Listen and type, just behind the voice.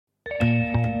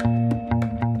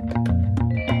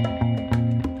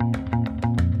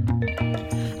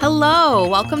Hello,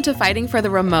 welcome to Fighting for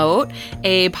the Remote,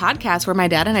 a podcast where my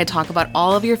dad and I talk about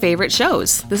all of your favorite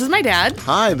shows. This is my dad.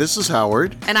 Hi, this is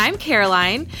Howard. And I'm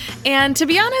Caroline. And to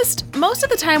be honest, most of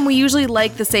the time we usually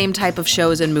like the same type of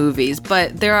shows and movies,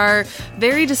 but there are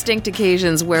very distinct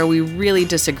occasions where we really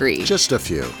disagree. Just a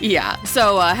few. Yeah,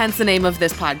 so hence the name of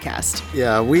this podcast.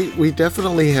 Yeah, we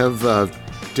definitely have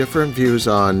different views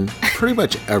on pretty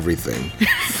much everything.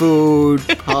 Food,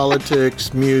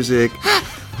 politics, music.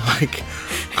 Like,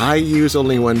 I use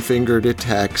only one finger to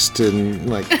text and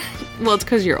like... Well, it's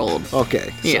because you're old.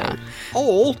 Okay. Yeah.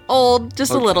 Old? Old,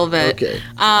 just a little bit. Okay.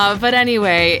 But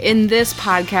anyway, in this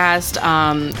podcast,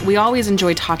 we always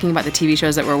enjoy talking about the TV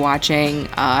shows that we're watching,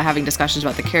 having discussions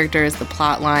about the characters, the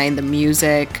plot line, the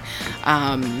music,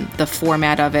 the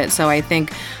format of it. So I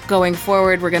think going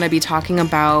forward, we're going to be talking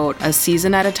about a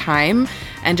season at a time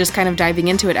and just kind of diving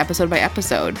into it episode by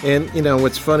episode. And,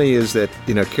 what's funny is that,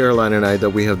 Caroline and I, that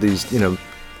we have these,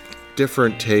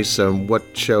 different tastes on what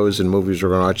shows and movies we're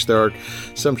going to watch. There are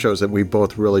some shows that we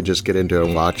both really just get into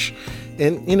and watch.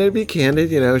 And, to be candid,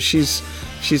 she's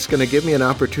going to give me an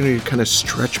opportunity to kind of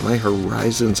stretch my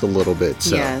horizons a little bit.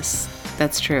 So. Yes,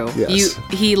 that's true. Yes.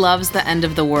 He loves the end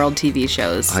of the world TV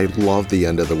shows. I love the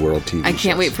end of the world TV shows. I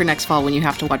can't wait for next fall when you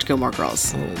have to watch Gilmore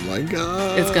Girls. Oh my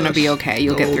God. It's going to be okay.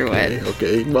 You'll get through it.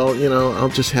 Okay. Well, I'll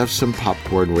just have some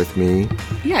popcorn with me.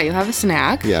 Yeah, you'll have a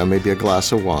snack. Yeah, maybe a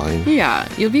glass of wine.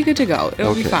 Yeah, you'll be good to go.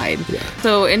 It'll be fine. Yeah.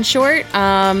 So in short,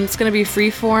 it's going to be free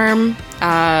form,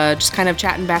 just kind of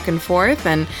chatting back and forth.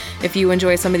 And if you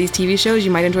enjoy some of these TV shows,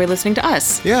 you might enjoy listening to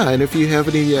us. Yeah, and if you have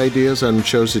any ideas on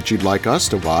shows that you'd like us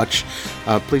to watch,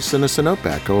 please send us a note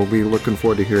back. We'll be looking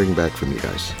forward to hearing back from you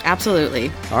guys.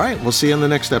 Absolutely. All right, we'll see you on the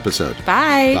next episode.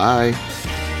 Bye. Bye.